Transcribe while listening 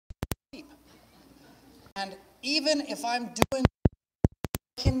And even if I'm doing what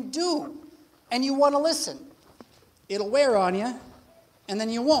I can do, and you want to listen, it'll wear on you, and then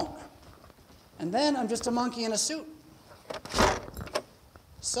you won't. And then I'm just a monkey in a suit.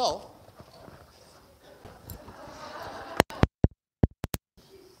 So,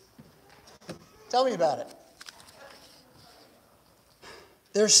 tell me about it.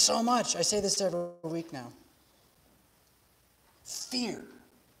 There's so much. I say this every week now. Fear.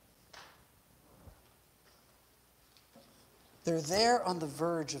 They're there on the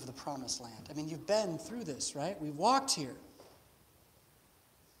verge of the promised land. I mean, you've been through this, right? We've walked here.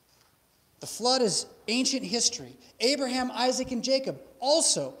 The flood is ancient history. Abraham, Isaac, and Jacob,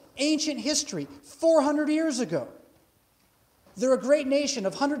 also ancient history, 400 years ago. They're a great nation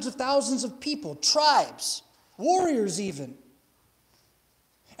of hundreds of thousands of people, tribes, warriors even.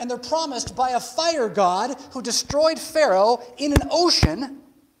 And they're promised by a fire god who destroyed Pharaoh in an ocean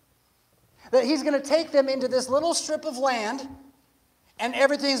that he's going to take them into this little strip of land and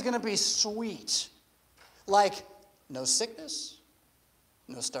everything's going to be sweet. Like no sickness,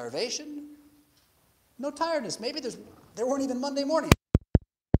 no starvation, no tiredness. Maybe there weren't even Monday mornings.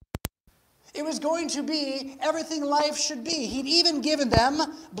 It was going to be everything life should be. He'd even given them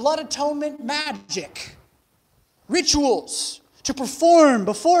blood atonement magic, rituals to perform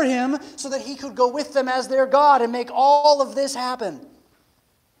before him so that he could go with them as their God and make all of this happen.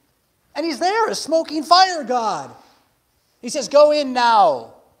 And he's there, a smoking fire god. He says, go in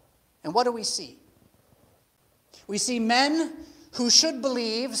now. And what do we see? We see men who should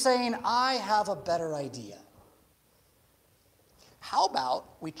believe saying, I have a better idea. How about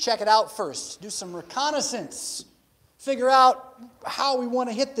we check it out first, do some reconnaissance, figure out how we want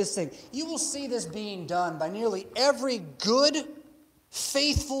to hit this thing. You will see this being done by nearly every good,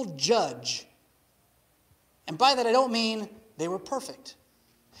 faithful judge. And by that I don't mean they were perfect.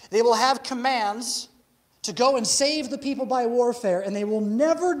 They will have commands to go and save the people by warfare, and they will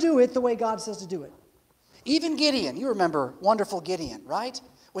never do it the way God says to do it. Even Gideon, you remember wonderful Gideon, right?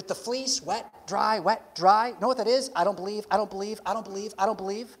 With the fleece, wet, dry, wet, dry. You know what that is? I don't believe, I don't believe, I don't believe, I don't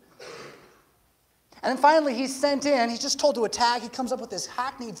believe. And then finally he's sent in, he's just told to attack. He comes up with this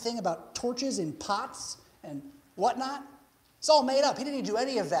hackneyed thing about torches in pots and whatnot. It's all made up. He didn't do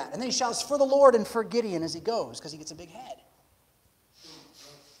any of that. And then he shouts, for the Lord and for Gideon as he goes, because he gets a big head.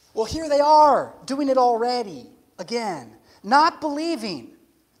 Well, here they are, doing it already, again, not believing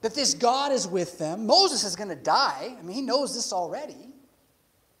that this God is with them. Moses is going to die. I mean, he knows this already.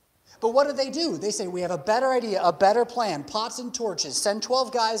 But what do? They say, we have a better idea, a better plan, pots and torches. Send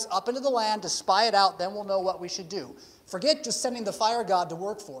 12 guys up into the land to spy it out, then we'll know what we should do. Forget just sending the fire god to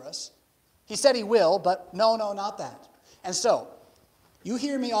work for us. He said he will, but no, not that. And so, you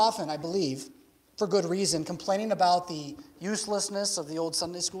hear me often, I believe, for good reason, complaining about the uselessness of the old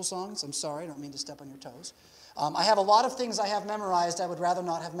Sunday school songs. I'm sorry, I don't mean to step on your toes. I have a lot of things I have memorized I would rather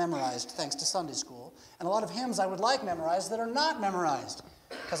not have memorized, thanks to Sunday school. And a lot of hymns I would like memorized that are not memorized,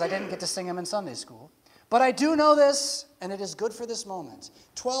 because I didn't get to sing them in Sunday school. But I do know this, and it is good for this moment.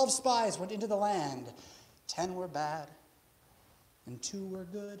 12 spies went into the land. 10 were bad, and 2 were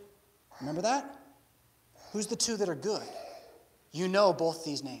good. Remember that? Who's the 2 that are good? You know both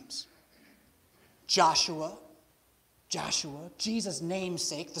these names. Joshua, Jesus'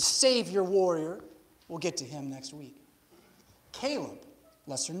 namesake, the Savior warrior. We'll get to him next week. Caleb,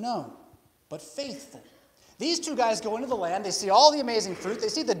 lesser known, but faithful. These 2 guys go into the land. They see all the amazing fruit. They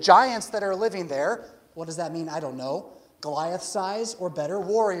see the giants that are living there. What does that mean? I don't know. Goliath size or better.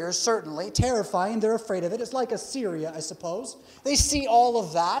 Warriors, certainly. Terrifying. They're afraid of it. It's like Assyria, I suppose. They see all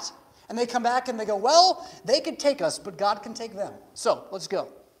of that. And they come back and they go, well, they could take us, but God can take them. So, let's go.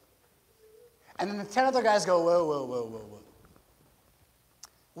 And then the 10 other guys go, whoa.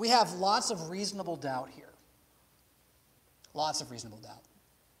 We have lots of reasonable doubt here. Lots of reasonable doubt.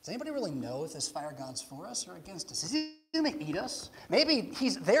 Does anybody really know if this fire god's for us or against us? Is he going to eat us? Maybe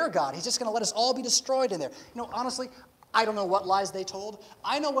he's their God. He's just going to let us all be destroyed in there. You know, honestly, I don't know what lies they told.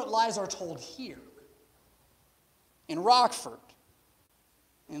 I know what lies are told here. In Rockford.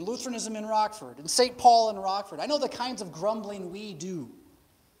 In Lutheranism in Rockford. In St. Paul in Rockford. I know the kinds of grumbling we do.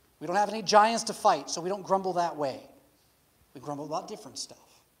 We don't have any giants to fight, so we don't grumble that way. We grumble about different stuff.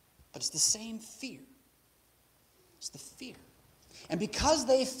 But it's the same fear. It's the fear. And because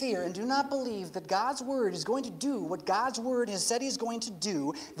they fear and do not believe that God's word is going to do what God's word has said he's going to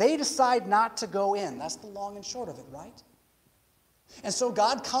do, they decide not to go in. That's the long and short of it, right? And so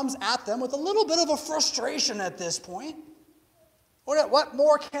God comes at them with a little bit of a frustration at this point. What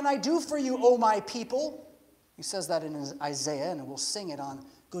more can I do for you, O my people? He says that in Isaiah, and we'll sing it on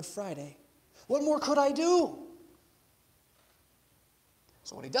Good Friday. What more could I do?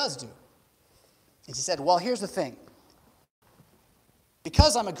 So what he does do He said, well, here's the thing.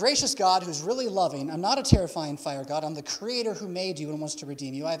 Because I'm a gracious God who's really loving, I'm not a terrifying fire God. I'm the creator who made you and wants to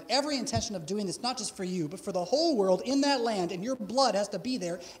redeem you. I have every intention of doing this, not just for you, but for the whole world in that land, and your blood has to be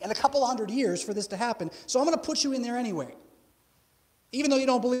there in a couple 100 years for this to happen. So I'm going to put you in there anyway, even though you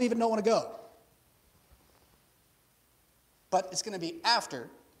don't believe it and don't want to go. But it's going to be after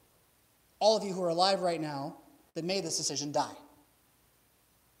all of you who are alive right now that made this decision die.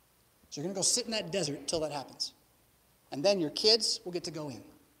 So you're going to go sit in that desert until that happens. And then your kids will get to go in,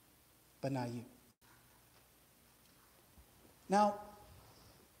 but not you. Now,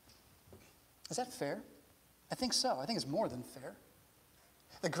 is that fair? I think so. I think it's more than fair.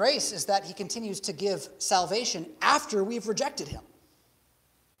 The grace is that he continues to give salvation after we've rejected him.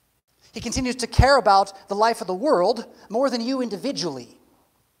 He continues to care about the life of the world more than you individually.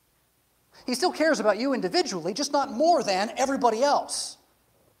 He still cares about you individually, just not more than everybody else.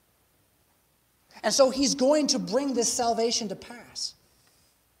 And so he's going to bring this salvation to pass.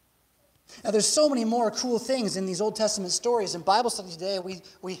 Now, there's so many more cool things in these Old Testament stories. In Bible study today,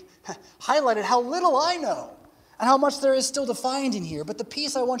 we highlighted how little I know and how much there is still to find in here. But the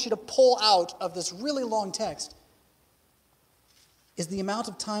piece I want you to pull out of this really long text is the amount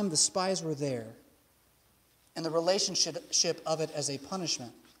of time the spies were there and the relationship of it as a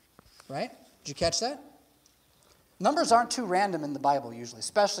punishment. Right? Did you catch that? Numbers aren't too random in the Bible usually,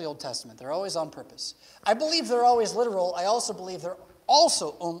 especially Old Testament. They're always on purpose. I believe they're always literal. I also believe they're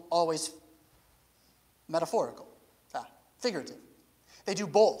also always metaphorical, figurative. They do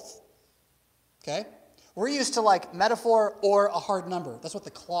both. Okay? We're used to like metaphor or a hard number. That's what the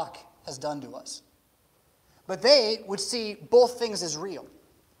clock has done to us. But they would see both things as real.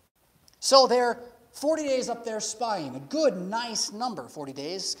 So they're 40 days up there spying. A good, nice number, 40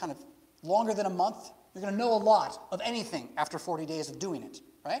 days, kind of longer than a month. You're going to know a lot of anything after 40 days of doing it,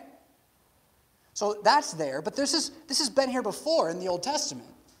 right? So that's there, but this has been here before in the Old Testament.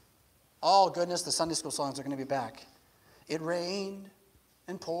 Oh, goodness, the Sunday school songs are going to be back. It rained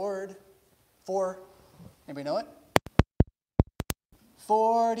and poured for, anybody know it?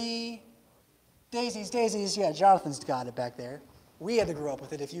 40 daisies. Yeah, Jonathan's got it back there. We had to grow up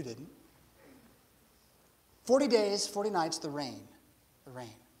with it if you didn't. 40 days, 40 nights, the rain. The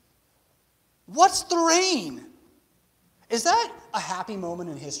rain. What's the rain? Is that a happy moment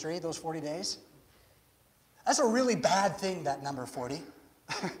in history, those 40 days? That's a really bad thing, that number 40.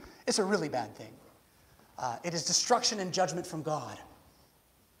 It's a really bad thing. It is destruction and judgment from God.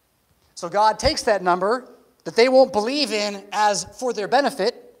 So God takes that number that they won't believe in as for their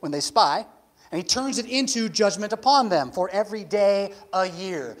benefit when they spy, and he turns it into judgment upon them for every day a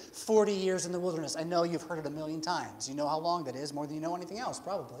year. 40 years in the wilderness. I know you've heard it a million times. You know how long that is, more than you know anything else,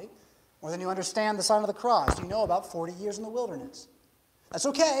 probably. More than you understand the sign of the cross. You know about 40 years in the wilderness. That's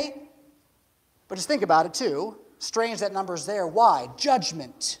okay. But just think about it too. Strange that number's there. Why?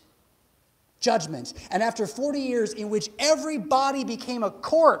 Judgment. Judgment. And after 40 years in which everybody became a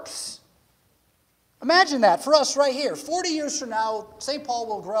corpse. Imagine that for us right here. 40 years from now, St. Paul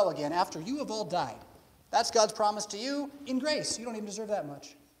will grow again after you have all died. That's God's promise to you in grace. You don't even deserve that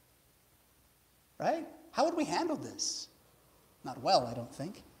much. Right? How would we handle this? Not well, I don't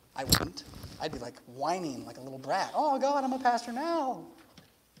think. I wouldn't. I'd be like whining like a little brat. Oh, God, I'm a pastor now.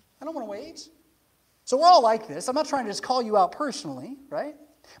 I don't want to wait. So we're all like this. I'm not trying to just call you out personally, right?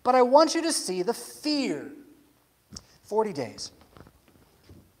 But I want you to see the fear. 40 days.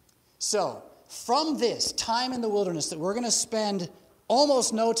 So, from this time in the wilderness that we're going to spend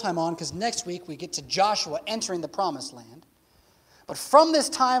almost no time on, because next week we get to Joshua entering the promised land. But from this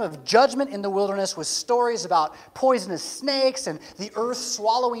time of judgment in the wilderness with stories about poisonous snakes and the earth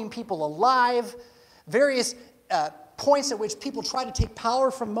swallowing people alive, various points at which people try to take power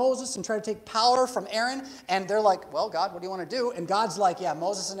from Moses and try to take power from Aaron, and they're like, well, God, what do you want to do? And God's like, yeah,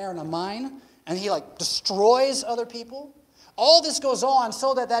 Moses and Aaron are mine, and he like destroys other people. All this goes on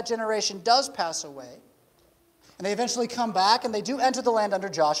so that that generation does pass away. And they eventually come back, and they do enter the land under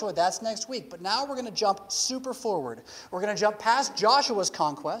Joshua. That's next week. But now we're going to jump super forward. We're going to jump past Joshua's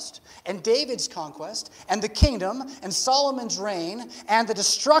conquest, and David's conquest, and the kingdom, and Solomon's reign, and the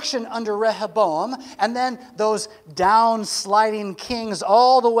destruction under Rehoboam, and then those down-sliding kings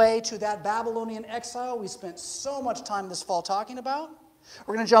all the way to that Babylonian exile we spent so much time this fall talking about.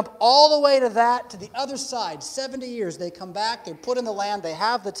 We're going to jump all the way to that, to the other side. 70 years, they come back, they're put in the land, they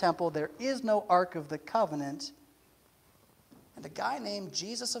have the temple, there is no Ark of the Covenant. And a guy named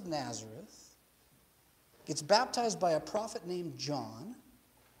Jesus of Nazareth gets baptized by a prophet named John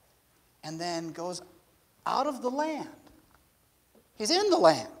and then goes out of the land. He's in the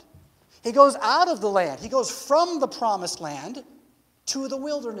land. He goes out of the land. He goes from the promised land to the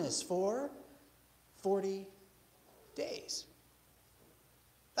wilderness for 40 days.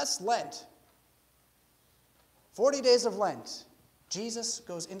 That's Lent. 40 days of Lent. Jesus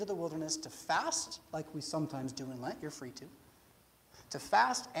goes into the wilderness to fast, like we sometimes do in Lent. You're free to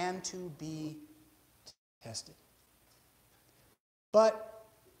fast and to be tested. But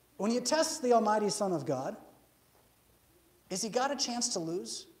when you test the Almighty Son of God, is he got a chance to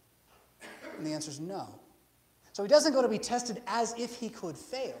lose? And the answer is no. So he doesn't go to be tested as if he could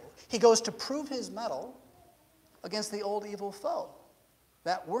fail. He goes to prove his mettle against the old evil foe,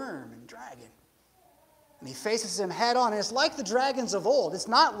 that worm and dragon. And he faces him head on. And it's like the dragons of old. It's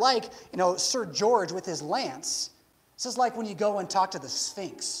not like, Sir George with his lance. It's just like when you go and talk to the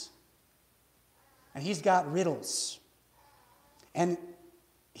Sphinx. And he's got riddles. And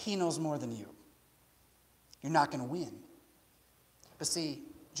he knows more than you. You're not going to win. But see,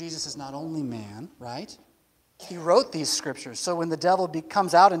 Jesus is not only man, right? He wrote these scriptures. So when the devil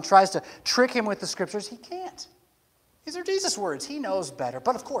comes out and tries to trick him with the scriptures, he can't. These are Jesus' words. He knows better.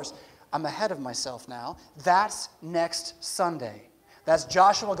 But of course, I'm ahead of myself now. That's next Sunday. That's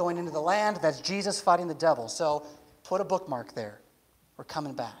Joshua going into the land. That's Jesus fighting the devil. So put a bookmark there. We're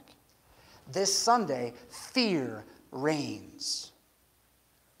coming back. This Sunday, fear reigns.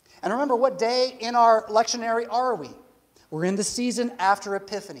 And remember, what day in our lectionary are we? We're in the season after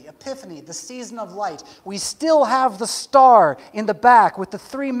Epiphany. Epiphany, the season of light. We still have the star in the back with the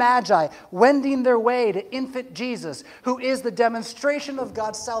three magi wending their way to infant Jesus, who is the demonstration of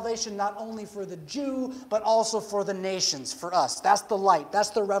God's salvation not only for the Jew, but also for the nations, for us. That's the light. That's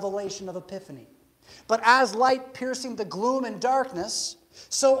the revelation of Epiphany. But as light piercing the gloom and darkness,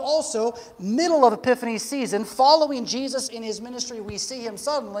 so also, middle of Epiphany season, following Jesus in his ministry, we see him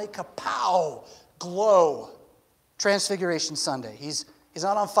suddenly, kapow, glow. Transfiguration Sunday. He's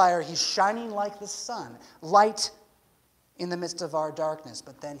not on fire. He's shining like the sun. Light in the midst of our darkness.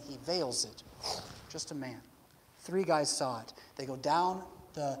 But then he veils it. Just a man. 3 guys saw it. They go down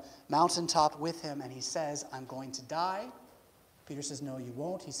the mountaintop with him, and he says, I'm going to die. Peter says, no, you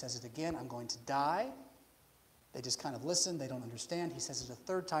won't. He says it again, I'm going to die. They just kind of listen. They don't understand. He says it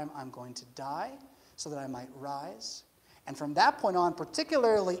a 3rd time, I'm going to die so that I might rise. And from that point on,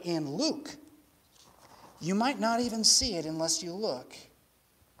 particularly in Luke, you might not even see it unless you look.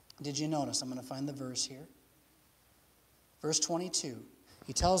 Did you notice? I'm going to find the verse here. Verse 22.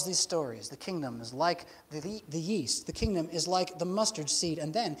 He tells these stories. The kingdom is like the yeast. The kingdom is like the mustard seed.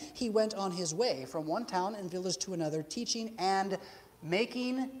 And then he went on his way from one town and village to another, teaching and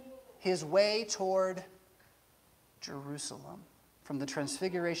making his way toward Jerusalem. From the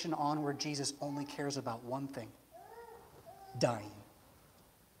transfiguration onward, Jesus only cares about one thing: dying.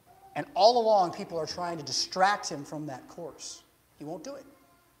 And all along, people are trying to distract him from that course. He won't do it.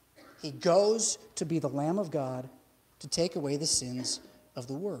 He goes to be the Lamb of God to take away the sins of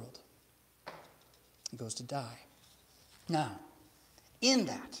the world. He goes to die. Now, in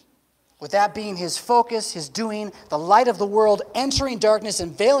that, with that being his focus, his doing, the light of the world entering darkness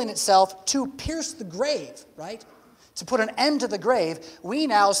and veiling itself to pierce the grave, right? To put an end to the grave, we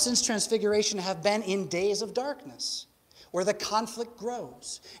now, since Transfiguration, have been in days of darkness, where the conflict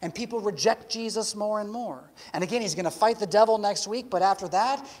grows, and people reject Jesus more and more. And again, he's going to fight the devil next week, but after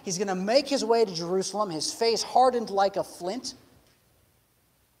that, he's going to make his way to Jerusalem, his face hardened like a flint,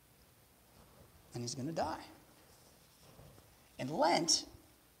 and he's going to die. And Lent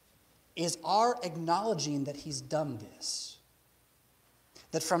is our acknowledging that he's done this.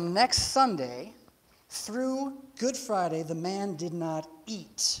 That from next Sunday through Good Friday, the man did not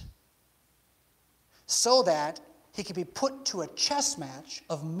eat, so that he could be put to a chess match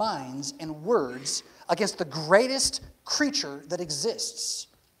of minds and words against the greatest creature that exists.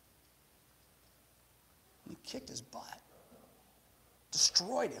 He kicked his butt,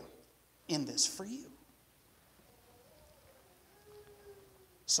 destroyed him in this for you.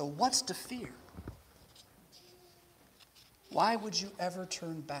 So what's to fear? Why would you ever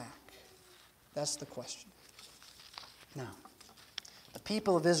turn back? That's the question. Now, the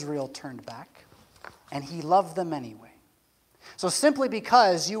people of Israel turned back, and he loved them anyway. So simply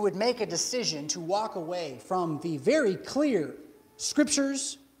because you would make a decision to walk away from the very clear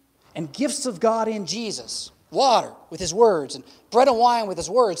scriptures and gifts of God in Jesus, water with his words and bread and wine with his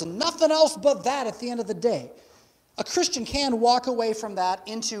words and nothing else but that at the end of the day, a Christian can walk away from that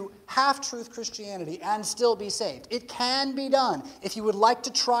into half-truth Christianity and still be saved. It can be done if you would like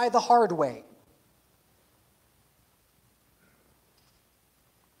to try the hard way.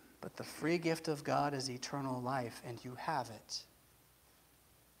 But the free gift of God is eternal life, and you have it.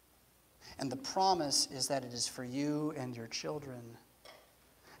 And the promise is that it is for you and your children.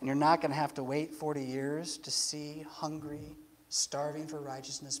 And you're not going to have to wait 40 years to see hungry, starving for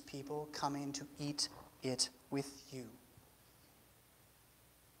righteousness people coming to eat it with you.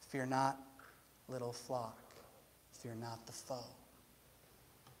 Fear not, little flock. Fear not the foe.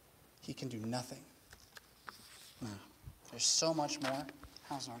 He can do nothing. No. There's so much more.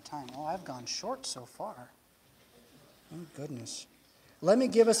 How's our time? Oh, I've gone short so far. Oh, goodness. Let me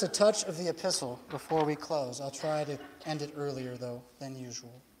give us a touch of the epistle before we close. I'll try to end it earlier, though, than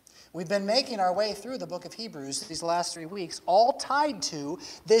usual. We've been making our way through the book of Hebrews these last 3 weeks, all tied to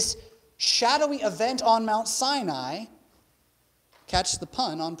this shadowy event on Mount Sinai, catch the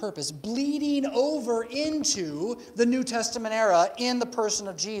pun on purpose, bleeding over into the New Testament era in the person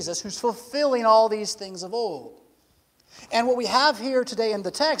of Jesus, who's fulfilling all these things of old. And what we have here today in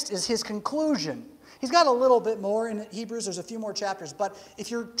the text is his conclusion. He's got a little bit more in Hebrews. There's a few more chapters. But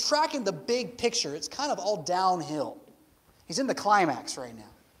if you're tracking the big picture, it's kind of all downhill. He's in the climax right now.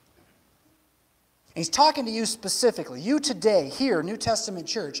 And he's talking to you specifically. You today, here, New Testament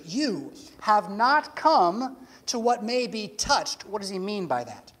church, you have not come to what may be touched. What does he mean by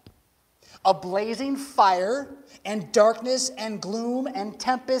that? A blazing fire and darkness and gloom and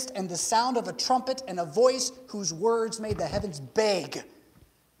tempest and the sound of a trumpet and a voice whose words made the heavens beg.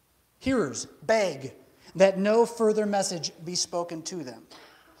 Hearers, beg that no further message be spoken to them.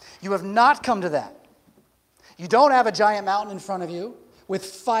 You have not come to that. You don't have a giant mountain in front of you with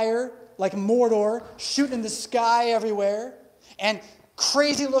fire like Mordor shooting in the sky everywhere and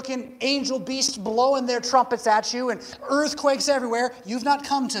crazy-looking angel beasts blowing their trumpets at you and earthquakes everywhere. You've not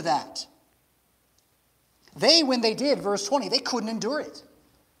come to that. They, when they did, verse 20, they couldn't endure it.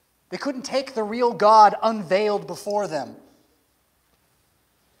 They couldn't take the real God unveiled before them.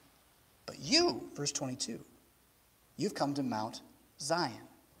 But you, verse 22, you've come to Mount Zion.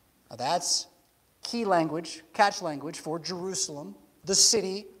 Now that's key language, catch language for Jerusalem, the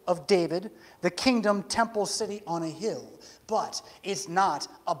city of David, the kingdom temple city on a hill. But it's not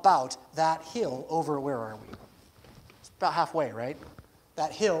about that hill over, where are we? It's about halfway, right?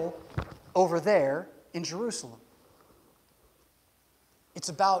 That hill over there in Jerusalem. It's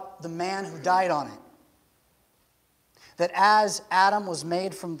about the man who died on it. That as Adam was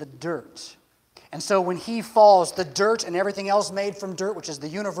made from the dirt, and so when he falls, the dirt and everything else made from dirt, which is the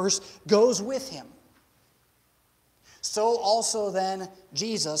universe, goes with him. So also then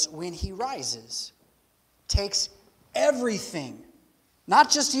Jesus, when he rises, takes everything, not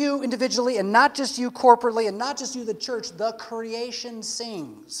just you individually and not just you corporately and not just you the church, the creation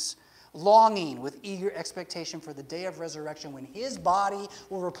sings, longing with eager expectation for the day of resurrection when his body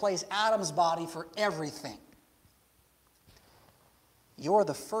will replace Adam's body for everything. You're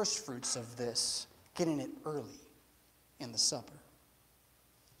the first fruits of this, getting it early in the supper.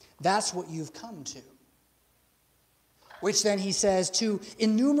 That's what you've come to. Which then he says to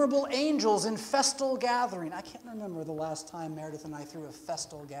innumerable angels in festal gathering. I can't remember the last time Meredith and I threw a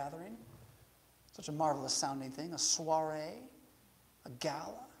festal gathering. Such a marvelous sounding thing. A soiree, a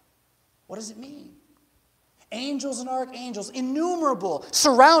gala. What does it mean? Angels and archangels, innumerable,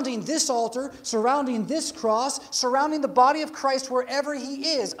 surrounding this altar, surrounding this cross, surrounding the body of Christ wherever he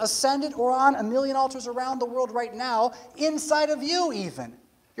is, ascended or on a million altars around the world right now, inside of you even.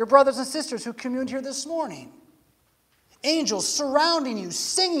 Your brothers and sisters who communed here this morning. Angels surrounding you,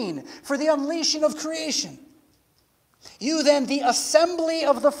 singing for the unleashing of creation. You then, the assembly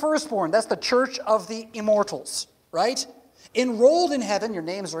of the firstborn, that's the church of the immortals, right? Enrolled in heaven, your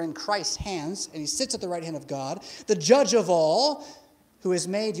names are in Christ's hands, and he sits at the right hand of God, the judge of all, who has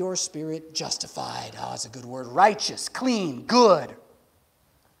made your spirit justified. Oh, that's a good word. Righteous, clean, good,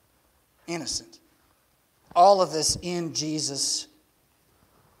 innocent. All of this in Jesus,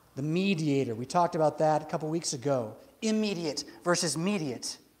 the mediator. We talked about that a couple weeks ago. Immediate versus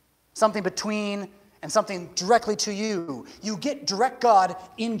mediate. Something between and something directly to you. You get direct God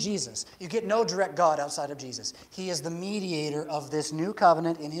in Jesus. You get no direct God outside of Jesus. He is the mediator of this new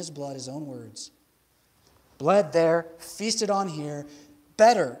covenant in his blood, his own words. Bled there, feasted on here,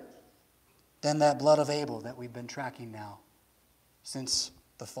 better than that blood of Abel that we've been tracking now since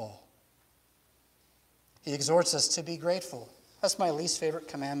the fall. He exhorts us to be grateful. That's my least favorite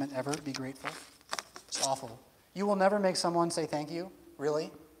commandment ever, be grateful. It's awful. You will never make someone say thank you,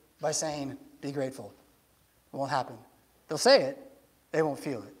 really, by saying, be grateful. It won't happen. They'll say it, they won't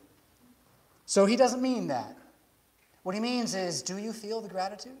feel it. So he doesn't mean that. What he means is, do you feel the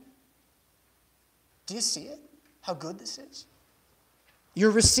gratitude? Do you see it? How good this is?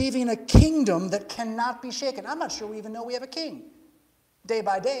 You're receiving a kingdom that cannot be shaken. I'm not sure we even know we have a king. Day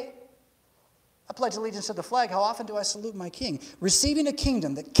by day. I pledge allegiance to the flag. How often do I salute my king? Receiving a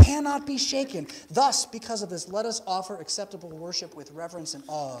kingdom that cannot be shaken. Thus, because of this, let us offer acceptable worship with reverence and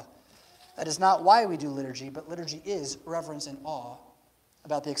awe That is not why we do liturgy, but liturgy is reverence and awe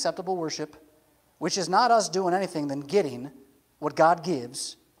about the acceptable worship, which is not us doing anything than getting what God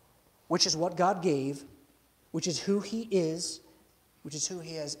gives, which is what God gave, which is who he is, which is who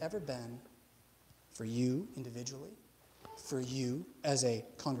he has ever been for you individually, for you as a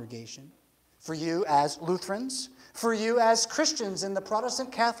congregation, for you as Lutherans, for you as Christians in the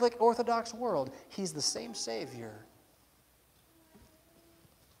Protestant, Catholic, Orthodox world. He's the same Savior.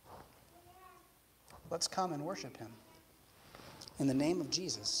 Let's come and worship him. In the name of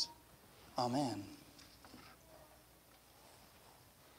Jesus, amen.